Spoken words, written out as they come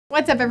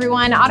What's up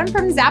everyone, Autumn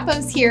from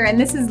Zappos here, and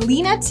this is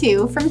Lina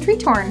 2 from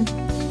Tretorn.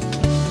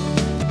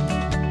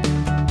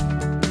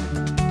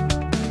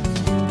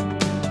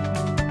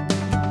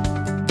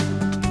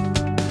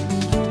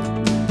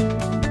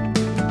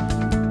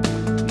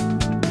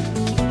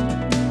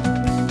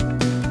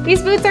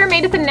 These boots are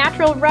made with a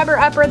natural rubber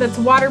upper that's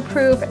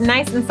waterproof,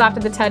 nice and soft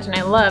to the touch, and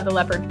I love the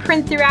leopard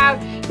print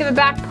throughout. You have a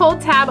back pull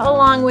tab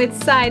along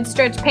with side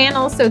stretch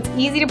panels, so it's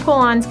easy to pull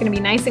on. It's gonna be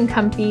nice and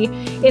comfy.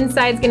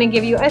 Inside's gonna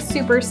give you a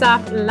super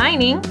soft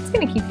lining. It's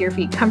gonna keep your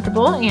feet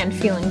comfortable and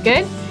feeling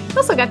good. You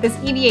also got this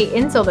EVA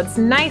insole that's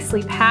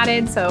nicely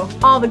padded, so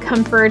all the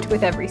comfort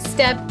with every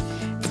step.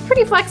 It's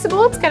pretty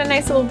flexible. It's got a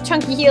nice little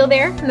chunky heel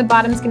there, and the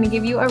bottom's gonna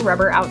give you a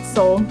rubber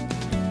outsole.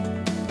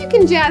 You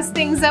can jazz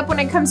things up when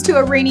it comes to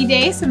a rainy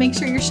day, so make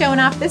sure you're showing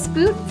off this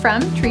boot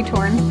from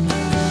Tretorn.